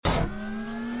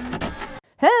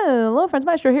Hello, friends.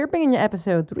 Maestro here, bringing you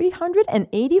episode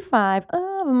 385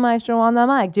 of Maestro on the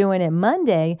Mic, doing it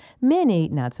Monday, mini,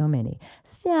 not so mini,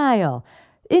 style.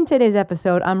 In today's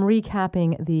episode, I'm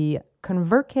recapping the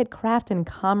ConvertKit Craft and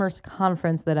Commerce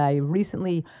Conference that I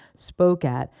recently spoke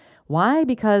at. Why?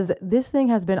 Because this thing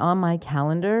has been on my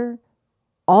calendar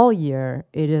all year.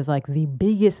 It is like the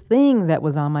biggest thing that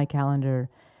was on my calendar,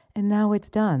 and now it's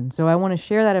done. So I want to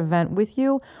share that event with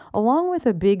you, along with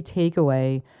a big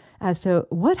takeaway as to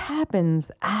what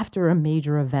happens after a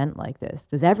major event like this.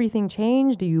 Does everything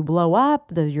change? Do you blow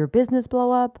up? Does your business blow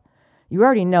up? You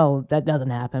already know that doesn't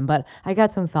happen, but I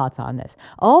got some thoughts on this.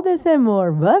 All this and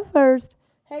more, but first,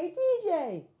 hey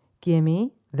DJ,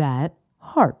 gimme that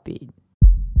heartbeat.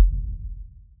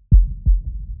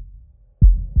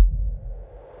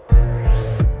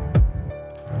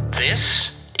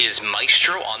 This is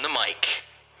Maestro on the Mic,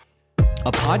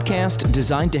 a podcast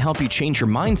designed to help you change your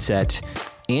mindset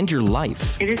and your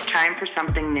life. It is time for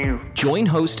something new. Join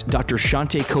host Dr.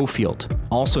 Shante Cofield,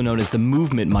 also known as the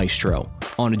Movement Maestro,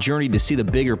 on a journey to see the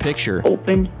bigger picture,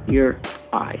 Open your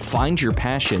eyes. find your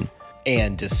passion,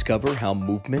 and discover how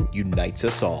movement unites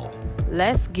us all.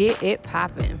 Let's get it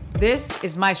poppin'. This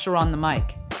is Maestro on the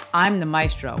Mic. I'm the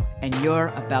Maestro, and you're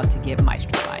about to get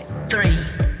maestrofied. 3,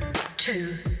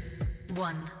 2,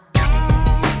 1.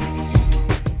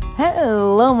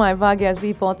 Hello, my podcast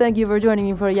people. Thank you for joining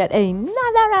me for yet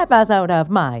another episode of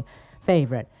my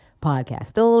favorite podcast.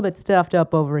 Still a little bit stuffed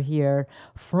up over here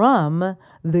from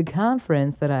the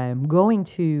conference that I'm going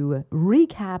to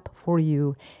recap for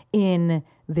you in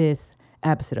this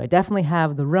episode. I definitely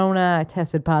have the Rona. I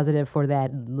tested positive for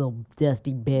that little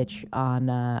dusty bitch on,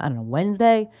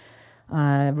 Wednesday.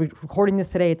 Recording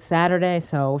this today, it's Saturday,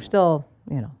 so we're still,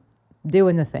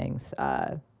 doing the things.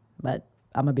 But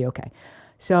I'm going to be okay.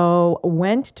 So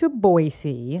went to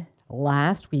Boise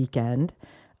last weekend,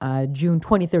 June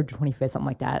 23rd to 25th, something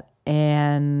like that,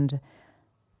 and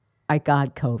I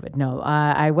got COVID. No,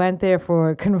 I went there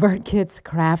for ConvertKit's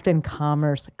Craft and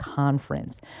Commerce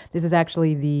Conference. This is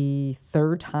actually the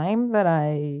third time that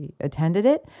I attended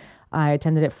it. I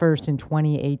attended it first in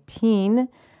 2018,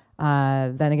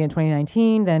 then again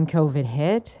 2019, then COVID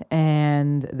hit,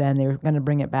 and then they were going to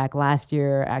bring it back last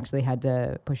year, actually had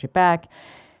to push it back.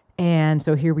 And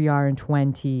so here we are in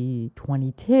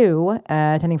 2022,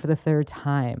 attending for the third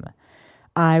time.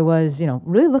 I was,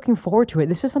 really looking forward to it.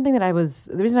 This is something that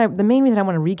the main reason I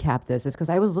want to recap this is because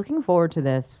I was looking forward to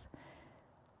this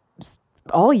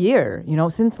all year,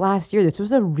 since last year. This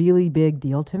was a really big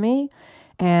deal to me.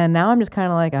 And now I'm just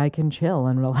kind of like, I can chill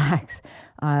and relax.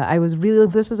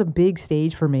 This is a big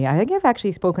stage for me. I think I've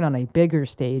actually spoken on a bigger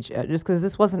stage just because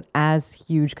this wasn't as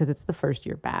huge because it's the first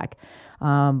year back.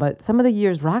 But some of the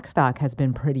years, Rockstock has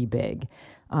been pretty big.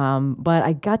 But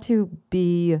I got to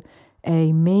be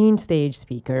a main stage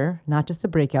speaker, not just a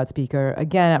breakout speaker.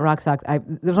 Again, at Rockstock,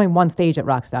 there's only one stage at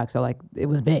Rockstock, so it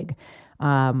was big.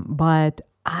 But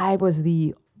I was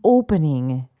the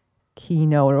opening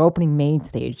keynote or opening main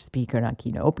stage speaker, not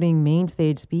keynote, opening main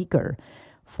stage speaker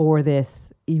for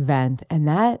this event. And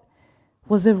that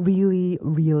was a really,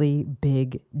 really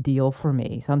big deal for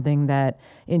me. Something that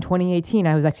in 2018,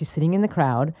 I was actually sitting in the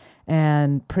crowd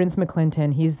and Prince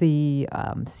McClinton, he's the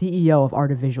CEO of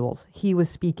Art of Visuals. He was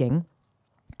speaking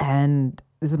and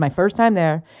this is my first time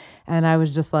there. And I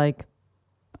was just like,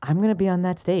 I'm going to be on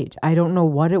that stage. I don't know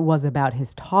what it was about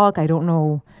his talk. I don't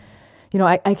know.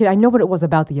 I know what it was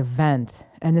about the event,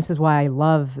 and this is why I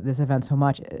love this event so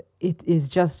much. It is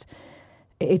just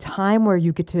a time where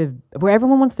where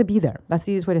everyone wants to be there. That's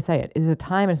the easiest way to say it. It's a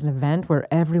time, it's an event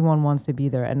where everyone wants to be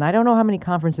there. And I don't know how many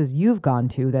conferences you've gone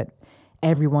to that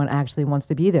everyone actually wants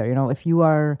to be there. If you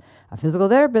are a physical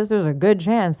therapist, there's a good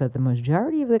chance that the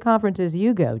majority of the conferences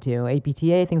you go to,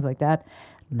 APTA, things like that,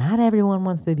 not everyone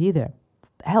wants to be there.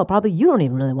 Hell, probably you don't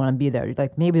even really want to be there.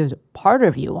 Like maybe there's a part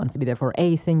of you wants to be there for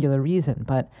a singular reason.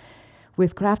 But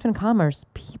with Craft and Commerce,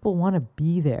 people want to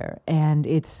be there. And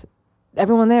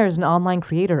everyone there is an online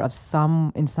creator in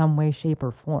some way, shape, or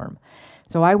form.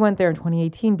 So I went there in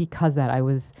 2018 because that I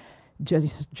was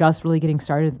just really getting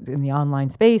started in the online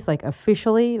space, like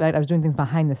officially, right? I was doing things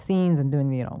behind the scenes and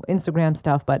doing the, Instagram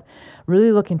stuff, but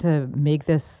really looking to make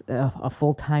this a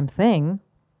full-time thing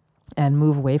and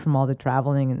move away from all the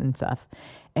traveling and stuff.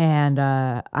 And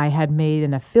I had made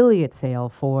an affiliate sale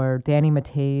for Danny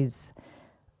Mattei's,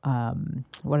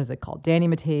 what is it called? Danny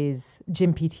Mattei's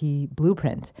Gym PT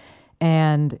Blueprint.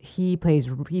 And he pays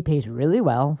really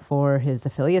well for his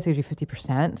affiliates, usually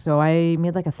 50%. So I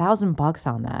made like $1,000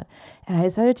 on that. And I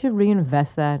decided to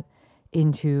reinvest that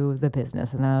into the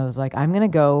business. And I was like, I'm going to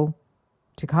go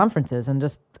to conferences and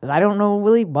just, I don't know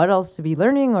really what else to be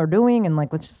learning or doing. And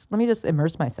like, let me just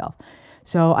immerse myself.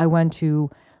 So I went to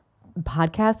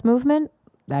Podcast Movement.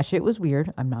 That shit was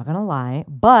weird. I'm not going to lie.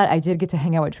 But I did get to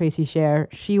hang out with Tracy Scher.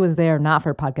 She was there not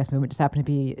for Podcast Movement. Just happened to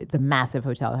be, it's a massive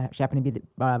hotel. She happened to be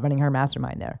running her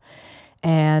mastermind there.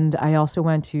 And I also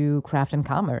went to Craft and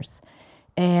Commerce.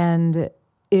 And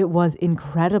it was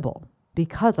incredible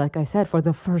because, like I said, for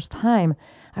the first time,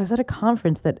 I was at a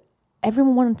conference that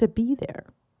everyone wanted to be there.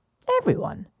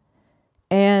 Everyone.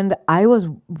 And I was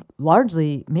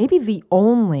largely maybe the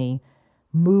only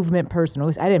movement person. At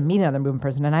least I didn't meet another movement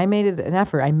person. And I made it an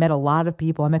effort. I met a lot of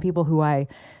people. I met people who I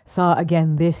saw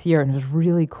again this year. And it was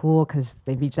really cool because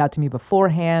they reached out to me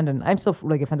beforehand. And I'm still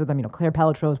really good friends with them. You know, Claire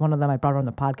Pelletreau is one of them. I brought her on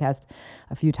the podcast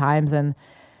a few times. And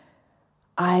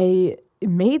I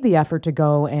made the effort to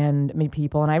go and meet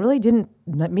people, and I really didn't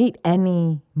meet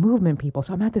any movement people.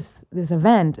 So I'm at this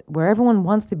event where everyone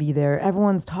wants to be there.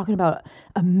 Everyone's talking about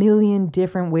a million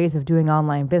different ways of doing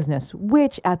online business,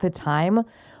 which at the time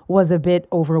was a bit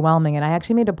overwhelming. And I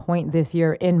actually made a point this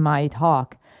year in my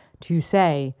talk to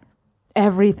say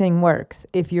everything works.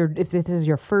 If this is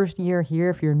your first year here,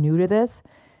 if you're new to this,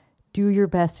 do your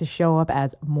best to show up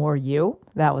as more you.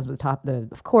 That was the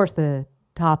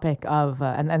topic of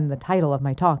and the title of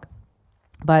my talk.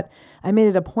 But I made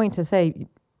it a point to say,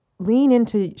 lean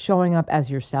into showing up as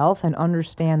yourself and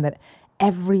understand that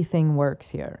everything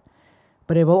works here.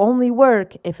 But it will only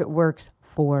work if it works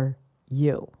for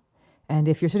you. And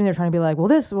if you're sitting there trying to be like, well,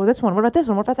 this one, what about this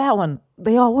one? What about that one?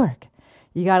 They all work.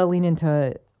 You got to lean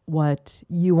into what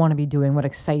you want to be doing, what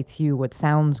excites you, what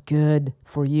sounds good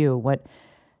for you, what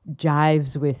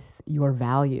jives with your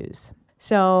values.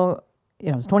 So,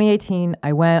 it's 2018.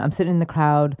 I'm sitting in the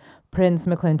crowd. Prince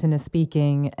McClinton is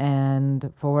speaking.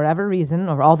 And for whatever reason,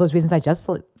 or all those reasons I just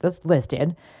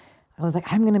listed, I was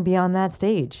like, I'm going to be on that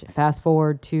stage. Fast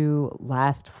forward to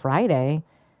last Friday,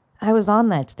 I was on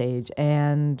that stage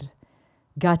and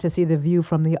got to see the view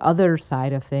from the other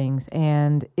side of things.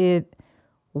 And it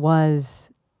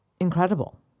was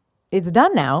incredible. It's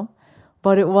done now,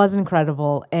 but it was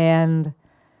incredible. And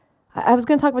I was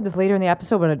going to talk about this later in the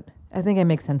episode, but I think it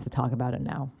makes sense to talk about it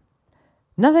now.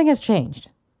 Nothing has changed,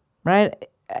 right?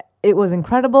 It was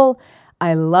incredible.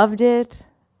 I loved it.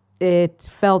 It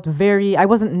felt I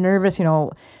wasn't nervous,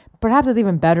 perhaps it's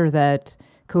even better that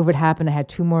COVID happened. I had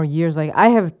 2 more years. Like, I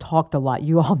have talked a lot.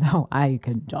 You all know I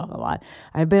can talk a lot.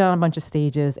 I've been on a bunch of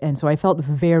stages, and so I felt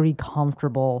very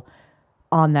comfortable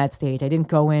on that stage. I didn't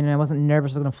go in and I wasn't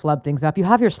nervous I was going to flub things up. You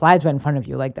have your slides right in front of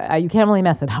you. Like, you can't really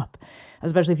mess it up,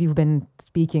 especially if you've been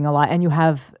speaking a lot and you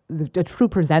have a true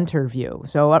presenter view.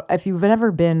 So if you've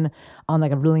ever been on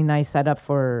like a really nice setup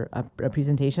for a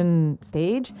presentation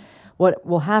stage, what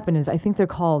will happen is, I think they're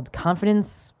called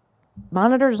confidence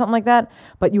monitors or something like that,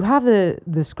 but you have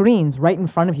the screens right in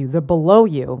front of you. They're below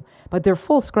you, but they're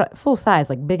full size,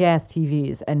 like big ass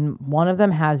TVs. And one of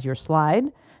them has your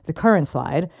slide, the current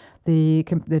slide. The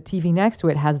TV next to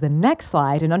it has the next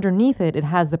slide, and underneath it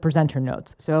has the presenter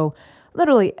notes. So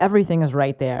literally everything is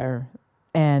right there,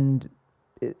 and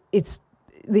it's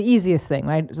the easiest thing,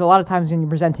 right? So a lot of times when you're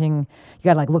presenting, you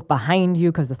got to like look behind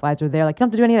you because the slides are there. Like, you don't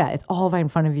have to do any of that. It's all right in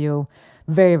front of you.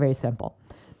 Very, very simple.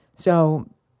 So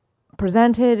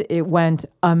presented, it went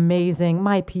amazing.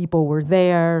 My people were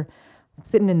there,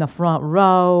 sitting in the front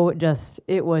row.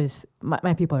 It was,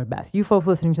 my people are the best. You folks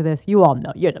listening to this, you all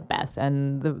know you're the best.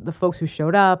 And the folks who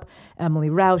showed up, Emily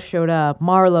Rouse showed up,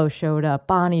 Marlo showed up,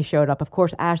 Bonnie showed up. Of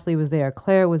course, Ashley was there,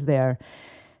 Claire was there.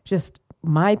 Just,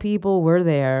 my people were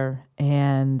there,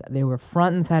 and they were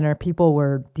front and center. People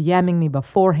were DMing me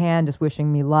beforehand, just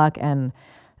wishing me luck. And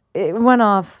it went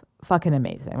off fucking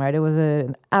amazing, right? It was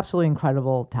an absolutely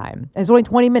incredible time. And it's only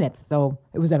 20 minutes, so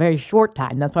it was a very short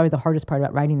time. That's probably the hardest part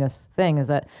about writing this thing, is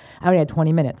that I only had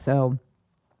 20 minutes. So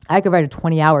I could write a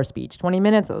 20-hour speech. 20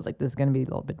 minutes, I was like, this is going to be a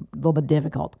little bit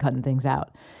difficult cutting things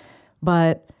out.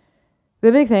 But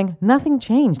the big thing, nothing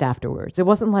changed afterwards. It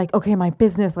wasn't like, okay, my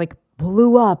business like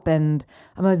blew up and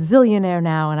I'm a zillionaire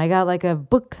now and I got like a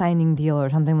book signing deal or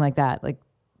something like that. Like,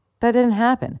 that didn't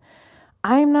happen.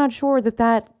 I'm not sure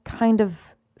that kind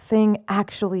of thing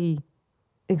actually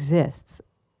exists.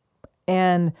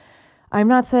 And I'm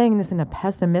not saying this in a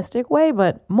pessimistic way,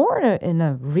 but more in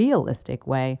a realistic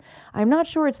way. I'm not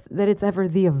sure it's ever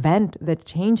the event that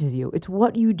changes you. It's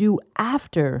what you do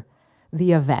after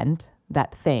the event,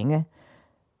 that thing,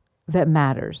 that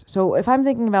matters. So if I'm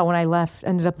thinking about when I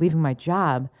ended up leaving my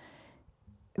job,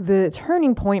 the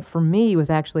turning point for me was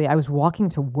actually, I was walking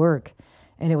to work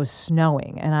and it was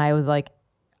snowing. And I was like,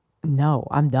 no,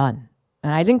 I'm done.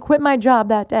 And I didn't quit my job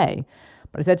that day,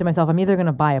 But I said to myself, I'm either going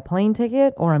to buy a plane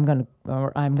ticket or I'm going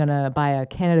to buy a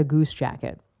Canada Goose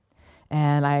jacket.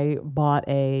 And I bought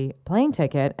a plane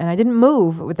ticket, and I didn't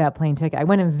move with that plane ticket. I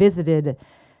went and visited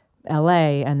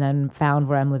LA and then found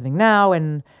where I'm living now,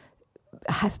 and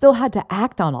I still had to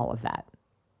act on all of that,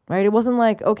 right? It wasn't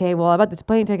like, okay, well, I bought this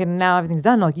plane ticket and now everything's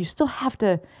done. Like, you still have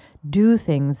to do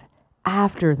things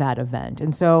after that event.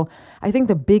 And so I think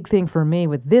the big thing for me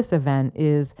with this event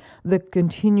is the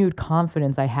continued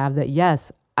confidence I have that,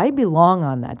 yes, I belong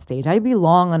on that stage. I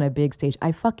belong on a big stage.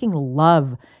 I fucking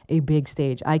love a big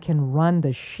stage. I can run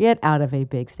the shit out of a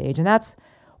big stage. And that's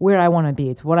where I want to be.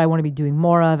 It's what I want to be doing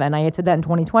more of. And I had said that in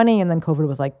 2020, and then COVID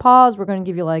was like, pause, we're going to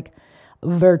give you like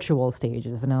virtual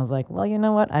stages. And I was like, well, you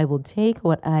know what? I will take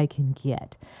what I can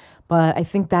get. But I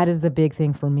think that is the big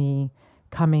thing for me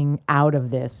coming out of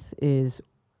this is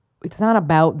it's not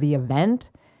about the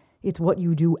event. It's what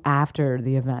you do after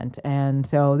the event. And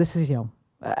so this is,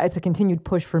 it's a continued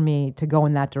push for me to go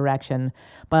in that direction,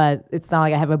 but it's not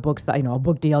like I have a book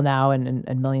deal now and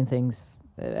a million things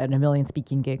and a million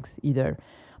speaking gigs either.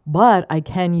 But I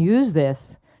can use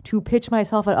this to pitch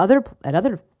myself at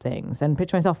other things and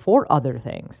pitch myself for other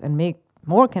things and make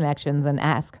more connections and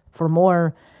ask for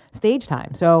more stage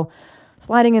time. So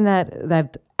sliding in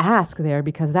that ask there,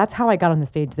 because that's how I got on the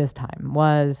stage this time.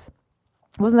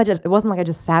 It wasn't like I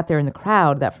just sat there in the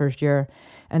crowd that first year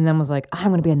and then was like, I'm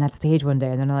going to be on that stage one day.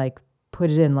 And then I like put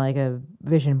it in like a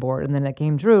vision board, and then it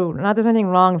came true. Not there's anything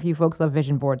wrong if you folks love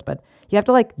vision boards, but you have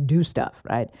to like do stuff,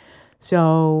 right?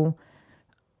 So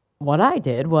what I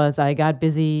did was I got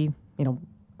busy,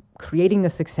 creating the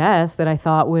success that I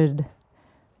thought would,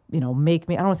 make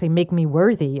me, I don't want to say make me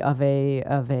worthy of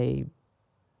a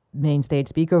main stage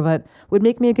speaker, but would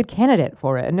make me a good candidate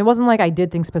for it. And it wasn't like I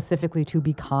did things specifically to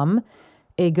become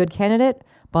a good candidate,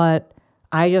 but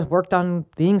I just worked on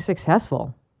being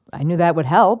successful. I knew that would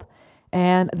help.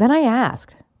 And then I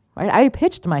asked, right? I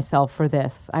pitched myself for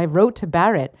this. I wrote to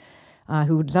Barrett,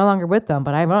 who's no longer with them,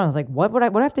 but I was like, what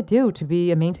do I have to do to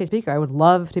be a main stage speaker? I would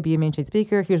love to be a main stage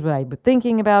speaker. Here's what I've been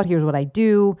thinking about. Here's what I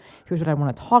do. Here's what I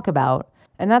want to talk about.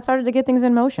 And that started to get things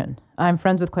in motion. I'm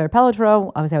friends with Claire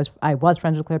Pelletreau. Obviously, I was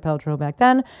friends with Claire Pelletreau back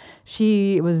then.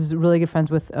 She was really good friends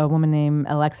with a woman named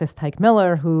Alexis Tyke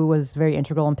Miller, who was very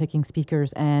integral in picking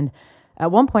speakers. And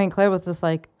at one point, Claire was just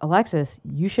like, Alexis,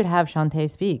 you should have Shantae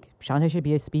speak. Shantae should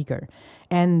be a speaker.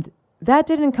 And that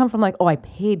didn't come from like, oh, I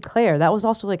paid Claire. That was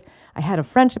also like, I had a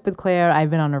friendship with Claire.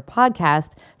 I've been on her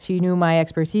podcast. She knew my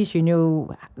expertise. She knew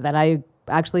that I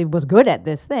actually was good at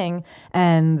this thing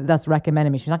and thus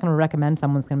recommended me. She's not going to recommend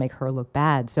someone's going to make her look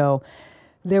bad. So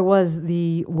there was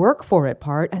the work for it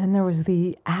part, and then there was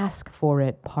the ask for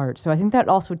it part. So I think that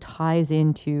also ties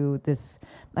into this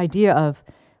idea of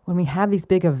when we have these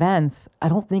big events, I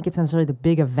don't think it's necessarily the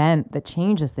big event that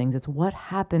changes things. It's what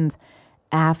happens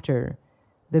after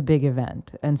the big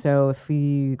event. And so if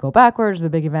we go backwards, the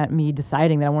big event, me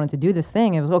deciding that I wanted to do this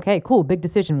thing, it was okay, cool, big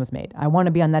decision was made. I want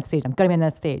to be on that stage. I'm going to be on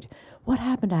that stage. What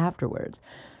happened afterwards?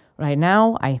 Right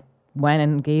now, I went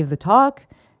and gave the talk,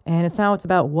 and it's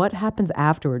about what happens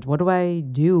afterwards. What do I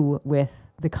do with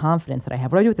the confidence that I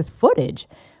have? What do I do with this footage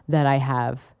that I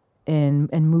have in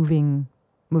moving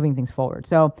things forward?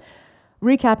 So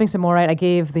recapping some more, right? I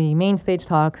gave the main stage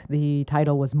talk. The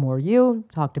title was More You,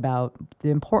 talked about the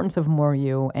importance of more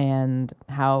you and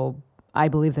how I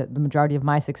believe that the majority of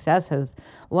my success has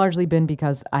largely been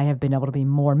because I have been able to be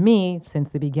more me since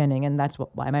the beginning. And that's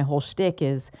why my whole shtick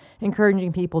is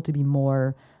encouraging people to be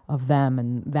more of them.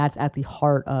 And that's at the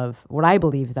heart of what I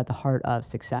believe is at the heart of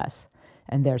success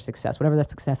and their success, whatever that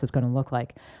success is going to look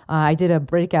like. I did a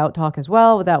breakout talk as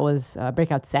well. That was a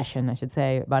breakout session, I should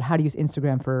say, about how to use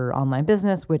Instagram for online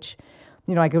business, which,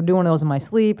 I could do one of those in my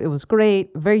sleep. It was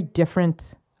great. Very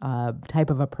different type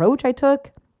of approach I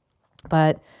took.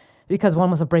 But because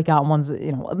one was a breakout, one's,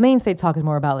 a main stage talk is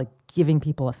more about like giving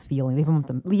people a feeling,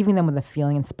 leaving them with a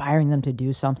feeling, inspiring them to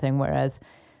do something. Whereas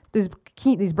these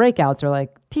breakouts are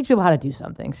like, teach people how to do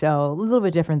something. So a little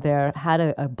bit different there. Had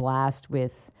a blast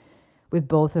with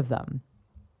both of them.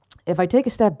 If I take a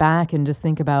step back and just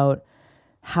think about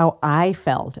how I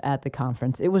felt at the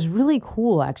conference, it was really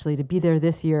cool actually to be there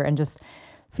this year and just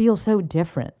feel so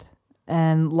different.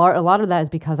 And a lot of that is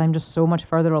because I'm just so much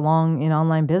further along in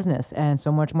online business and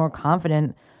so much more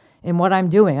confident in what I'm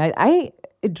doing.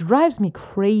 It drives me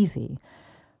crazy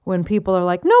when people are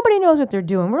like, nobody knows what they're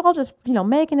doing. We're all just,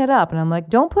 making it up. And I'm like,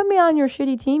 don't put me on your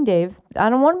shitty team, Dave. I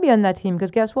don't want to be on that team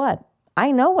because guess what?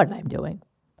 I know what I'm doing.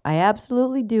 I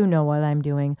absolutely do know what I'm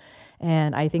doing.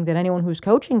 And I think that anyone who's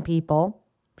coaching people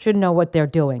should know what they're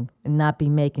doing and not be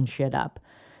making shit up.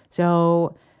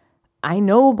 So I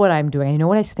know what I'm doing. I know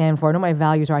what I stand for. I know what my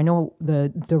values are. I know the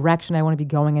direction I want to be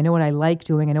going. I know what I like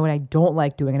doing. I know what I don't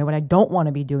like doing. I know what I don't want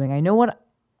to be doing. I know what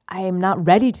I am not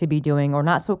ready to be doing or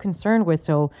not so concerned with.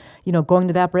 So, going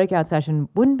to that breakout session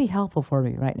wouldn't be helpful for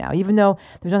me right now, even though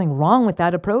there's nothing wrong with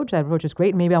that approach. That approach is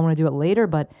great. Maybe I want to do it later,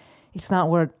 but it's not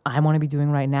what I want to be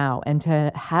doing right now. And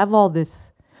to have all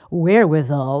this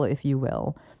wherewithal, if you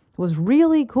will, was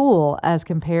really cool as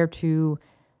compared to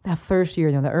that first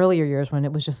year, the earlier years when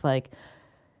it was just like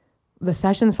the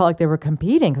sessions felt like they were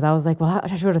competing because I was like, well,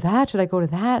 should I go to that? Should I go to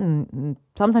that? And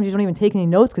sometimes you don't even take any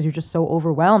notes because you're just so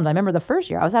overwhelmed. I remember the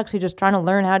first year, I was actually just trying to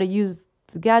learn how to use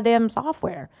the goddamn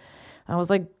software. I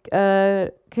was like,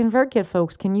 ConvertKit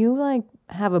folks, can you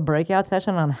have a breakout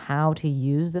session on how to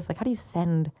use this? Like, how do you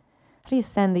send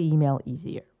the email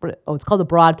easier? Oh, it's called a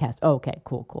broadcast. Oh, okay,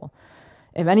 cool.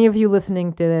 If any of you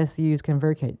listening to this use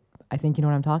ConvertKit, I think you know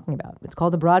what I'm talking about. It's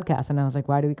called a broadcast. And I was like,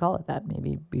 why do we call it that?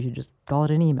 Maybe we should just call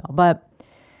it an email. But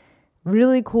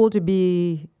really cool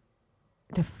to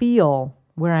feel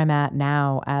where I'm at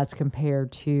now as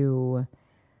compared to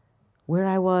where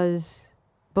I was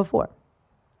before.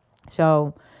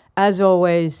 So as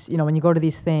always, when you go to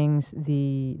these things,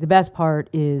 the best part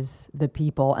is the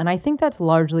people. And I think that's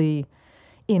largely,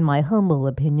 in my humble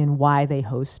opinion, why they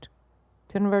host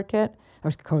ConvertKit. Or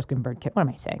host ConvertKit, what am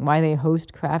I saying? Why they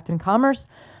host Craft and Commerce,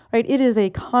 right? It is a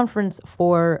conference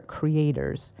for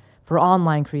creators, for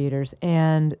online creators,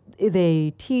 and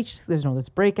they teach, there's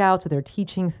breakouts, so they're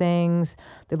teaching things,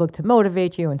 they look to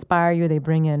motivate you, inspire you, they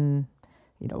bring in,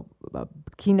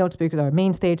 keynote speakers or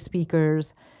main stage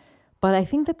speakers, but I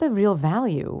think that the real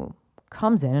value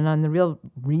comes in, and the real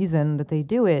reason that they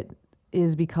do it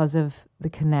is because of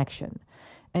the connection,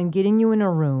 and getting you in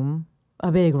a room,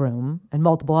 a big room and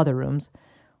multiple other rooms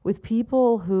with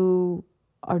people who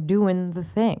are doing the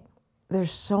thing. There's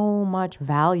so much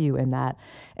value in that.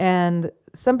 And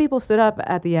some people stood up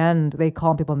at the end, they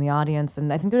call people in the audience,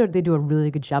 and I think they do a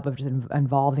really good job of just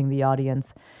involving the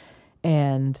audience.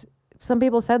 And some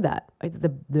people said that.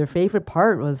 Their favorite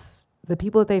part was the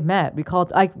people that they've met.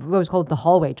 I always call it the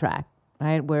hallway track,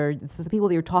 right? Where it's the people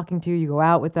that you're talking to, you go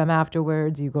out with them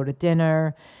afterwards, you go to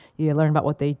dinner, you learn about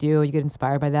what they do, you get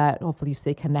inspired by that. Hopefully you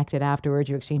stay connected afterwards,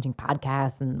 you're exchanging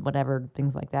podcasts and whatever,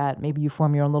 things like that. Maybe you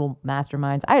form your own little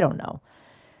masterminds. I don't know.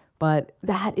 But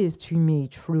that is, to me,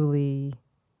 truly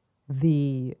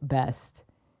the best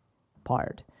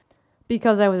part.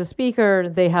 Because I was a speaker,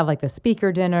 they have the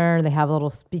speaker dinner, they have a little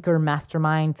speaker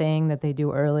mastermind thing that they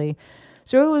do early.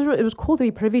 So it was cool to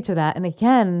be privy to that. And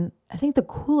again, I think the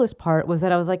coolest part was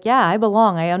that I was like, yeah, I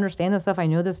belong. I understand this stuff. I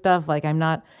know this stuff. I'm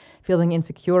not feeling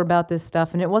insecure about this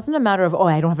stuff. And it wasn't a matter of,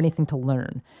 I don't have anything to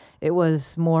learn. It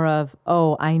was more of,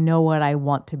 I know what I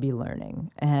want to be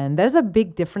learning. And there's a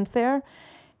big difference there.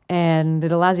 And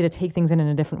it allows you to take things in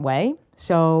a different way.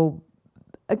 So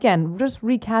again, just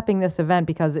recapping this event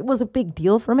because it was a big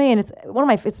deal for me. And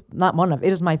it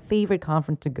is my favorite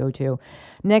conference to go to.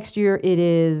 Next year it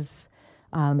is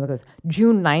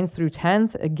June 9th through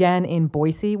 10th, again in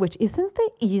Boise, which isn't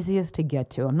the easiest to get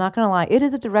to. I'm not going to lie. It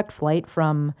is a direct flight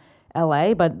from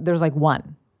LA, but there's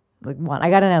one. I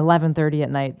got in at 11:30 at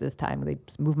night this time. They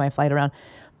moved my flight around,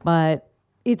 but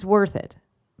it's worth it.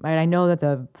 Right? I know that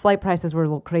the flight prices were a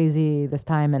little crazy this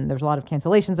time, and there's a lot of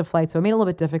cancellations of flights, so it made it a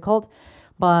little bit difficult.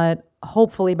 But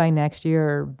hopefully by next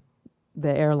year,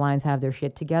 the airlines have their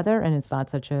shit together, and it's not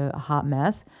such a hot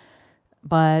mess.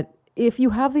 But if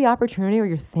you have the opportunity or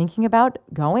you're thinking about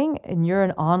going and you're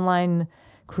an online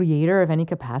creator of any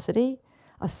capacity,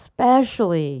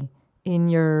 especially in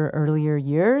your earlier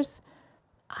years,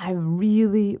 I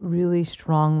really, really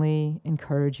strongly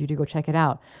encourage you to go check it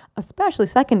out.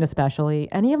 Especially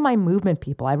any of my movement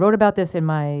people. I wrote about this in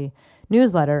my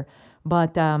newsletter,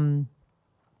 but there's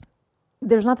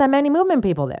not that many movement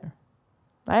people there,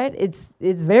 right?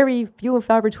 It's very few and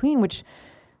far between, which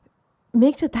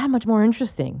makes it that much more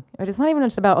interesting. Right? It's not even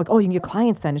just about you can get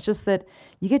clients then. It's just that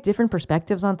you get different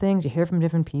perspectives on things. You hear from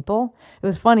different people. It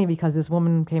was funny because this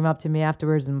woman came up to me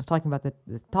afterwards and was talking about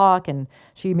this talk, and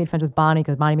she made friends with Bonnie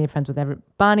because Bonnie made friends with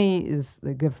Bonnie is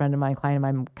a good friend of mine, client of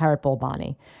mine, Carrot Bowl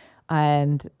Bonnie.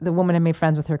 And the woman had made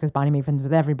friends with her because Bonnie made friends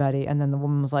with everybody. And then the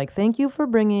woman was like, thank you for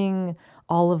bringing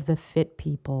all of the fit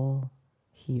people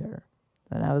here.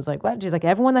 And I was like, what? She's like,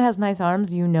 everyone that has nice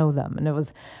arms, you know them. And it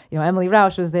was, Emily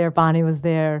Rausch was there, Bonnie was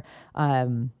there,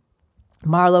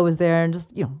 Marlo was there, and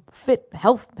just,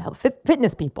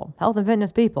 fitness people, health and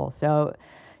fitness people. So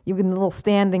you can a little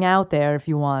standing out there if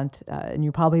you want, and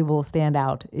you probably will stand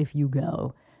out if you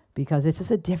go, because it's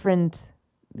just a different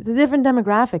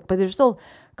demographic, but there's still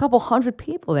a couple hundred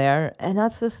people there. And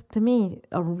that's just, to me,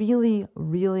 a really,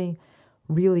 really,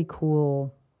 really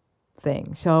cool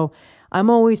thing. So I'm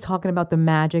always talking about the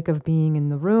magic of being in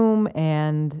the room,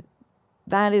 and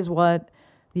that is what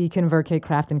the ConvertKit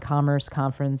Craft and Commerce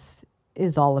Conference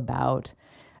is all about.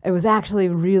 It was actually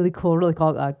really cool, really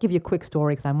cool. I'll give you a quick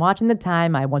story because I'm watching the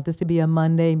time. I want this to be a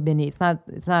Monday mini. It's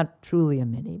not truly a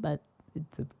mini, but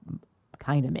it's a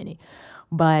kind of mini.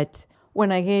 But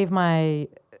when I gave my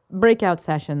breakout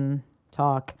session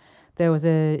talk, there was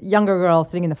a younger girl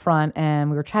sitting in the front,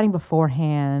 and we were chatting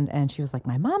beforehand, and she was like,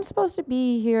 my mom's supposed to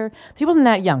be here. She wasn't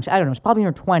that young. I don't know. She's probably in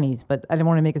her 20s, but I didn't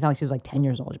want to make it sound like she was like 10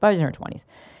 years old. She probably was in her 20s.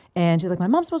 And she was like, my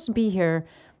mom's supposed to be here,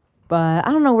 but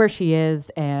I don't know where she is,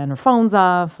 and her phone's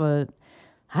off, but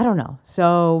I don't know.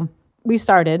 So we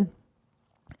started,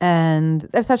 and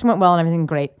the session went well and everything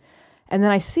great. And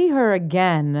then I see her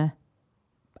again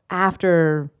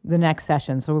after the next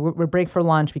session. So we break for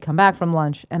lunch. We come back from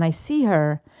lunch, and I see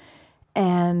her,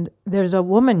 and there's a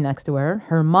woman next to her,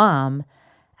 her mom,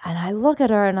 and I look at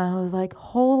her, and I was like,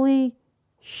 holy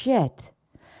shit.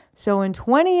 So in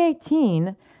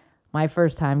 2018, my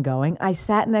first time going, I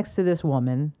sat next to this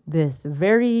woman, this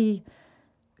very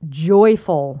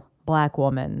joyful Black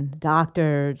woman,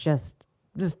 doctor,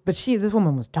 this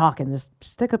woman was talking,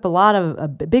 she took up a lot of a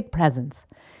big presence.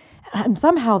 And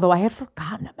somehow, though, I had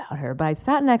forgotten about her, but I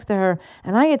sat next to her,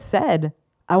 and I had said,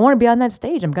 I want to be on that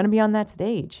stage. I'm going to be on that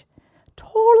stage.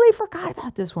 Totally forgot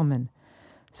about this woman.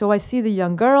 So I see the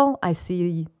young girl. I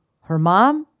see her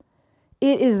mom.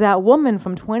 It is that woman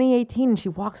from 2018, and she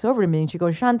walks over to me, and she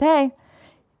goes, Shantae,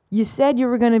 you said you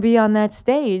were going to be on that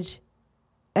stage,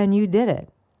 and you did it.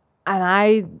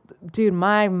 And dude,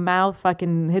 my mouth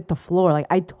fucking hit the floor. Like,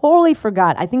 I totally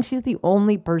forgot. I think she's the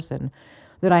only person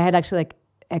that I had actually,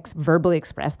 verbally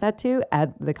expressed that to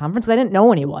at the conference. I didn't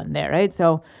know anyone there, right?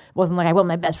 So it wasn't like I went with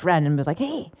my best friend and was like,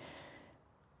 hey.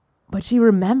 But she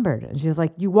remembered. And she was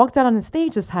like, you walked out on the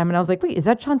stage this time. And I was like, wait, is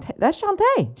that Shantae? That's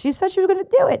Shantae. She said she was going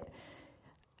to do it.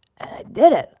 And I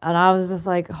did it. And I was just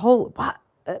like, holy, what?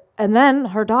 And then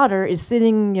her daughter is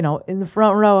sitting, in the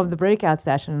front row of the breakout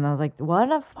session. And I was like,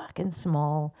 what a fucking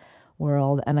small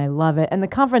world. And I love it. And the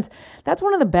conference, that's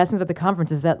one of the best things about the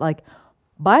conference is that,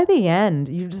 by the end,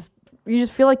 you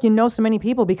just feel like you know so many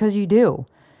people because you do.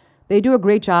 They do a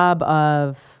great job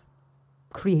of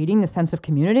creating the sense of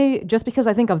community just because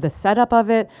I think of the setup of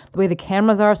it, the way the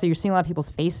cameras are, so you're seeing a lot of people's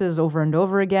faces over and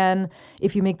over again.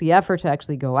 If you make the effort to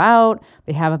actually go out,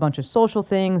 they have a bunch of social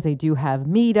things. They do have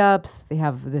meetups. They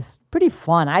have this pretty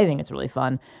fun, I think it's really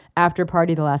fun, after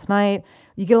party the last night.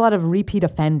 You get a lot of repeat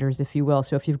offenders, if you will.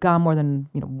 So if you've gone more than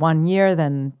 1 year,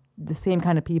 then the same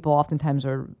kind of people oftentimes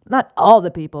are, not all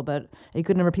the people, but a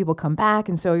good number of people come back.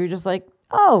 And so you're just like,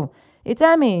 oh, it's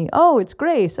Emmy. Oh, it's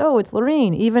Grace. Oh, it's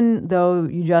Lorene, even though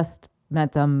you just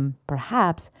met them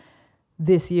perhaps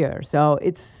this year. So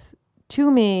it's,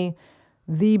 to me,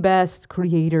 the best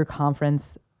creator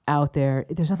conference out there.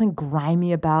 There's nothing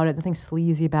grimy about it, nothing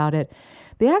sleazy about it.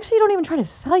 They actually don't even try to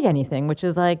sell you anything, which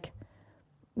is like,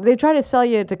 they try to sell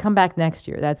you to come back next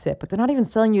year. That's it. But they're not even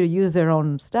selling you to use their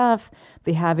own stuff.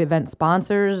 They have event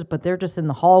sponsors, but they're just in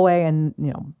the hallway, and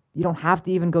you don't have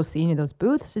to even go see any of those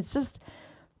booths. It's just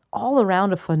all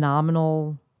around a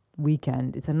phenomenal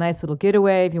weekend. It's a nice little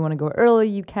getaway. If you want to go early,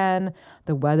 you can.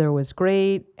 The weather was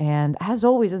great. And as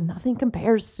always, nothing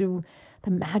compares to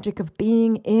the magic of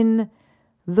being in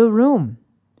the room.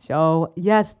 So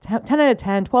yes, 10 out of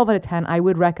 10, 12 out of 10, I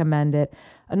would recommend it.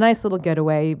 A nice little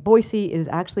getaway. Boise is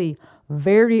actually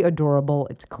very adorable.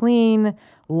 It's clean,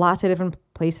 lots of different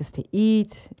places to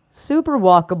eat, super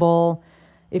walkable.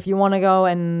 If you want to go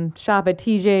and shop at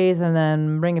TJ's and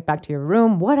then bring it back to your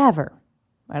room, whatever.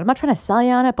 Right? I'm not trying to sell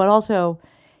you on it, but also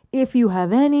if you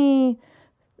have any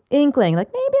inkling, like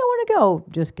maybe I want to go,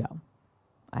 just go.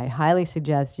 I highly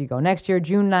suggest you go next year,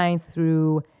 June 9th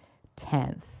through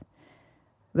 10th.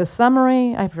 The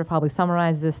summary, I should probably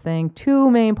summarize this thing.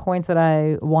 2 main points that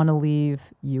I want to leave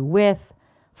you with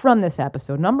from this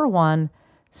episode. Number 1,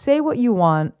 say what you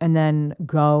want and then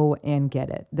go and get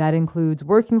it. That includes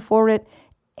working for it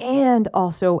and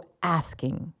also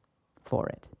asking for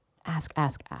it. Ask.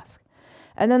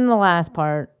 And then the last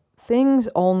part, things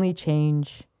only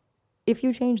change if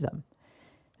you change them.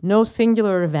 No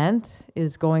singular event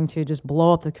is going to just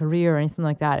blow up the career or anything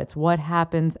like that. It's what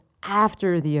happens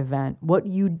after the event, what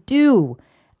you do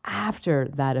after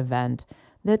that event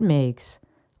that makes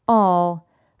all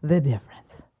the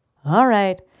difference. All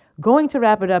right, going to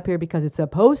wrap it up here because it's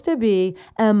supposed to be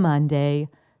a Monday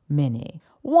mini.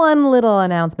 One little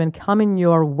announcement coming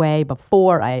your way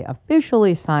before I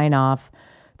officially sign off.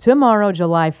 Tomorrow,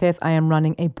 July 5th, I am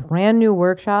running a brand new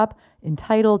workshop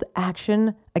entitled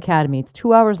Action Academy. It's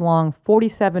 2 hours long,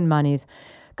 47 monies.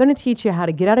 going to teach you how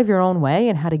to get out of your own way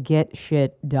and how to get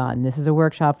shit done. This is a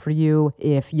workshop for you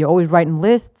if you're always writing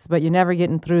lists, but you're never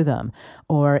getting through them.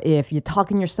 Or if you're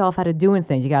talking yourself out of doing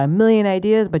things. You got a million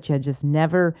ideas, but you just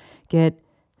never get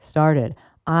started.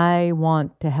 I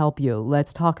want to help you.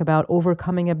 Let's talk about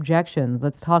overcoming objections.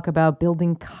 Let's talk about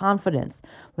building confidence.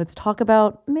 Let's talk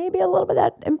about maybe a little bit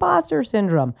of that imposter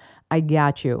syndrome. I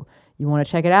got you. You want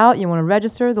to check it out? You want to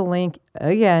register? The link,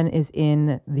 again, is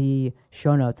in the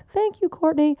show notes. Thank you,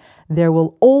 Courtney. There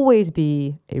will always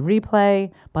be a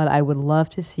replay, but I would love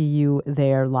to see you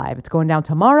there live. It's going down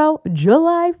tomorrow,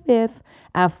 July 5th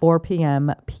at 4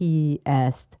 p.m.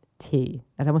 PST.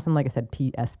 That almost sounded like I said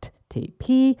PST.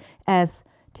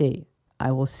 PST.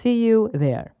 I will see you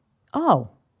there. Oh,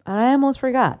 and I almost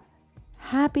forgot.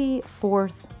 Happy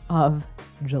 4th of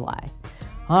July.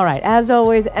 All right, as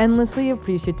always, endlessly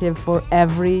appreciative for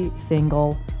every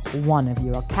single one of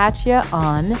you. I'll catch you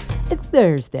on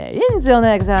Thursday. Until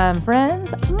next time,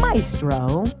 friends,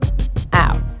 Maestro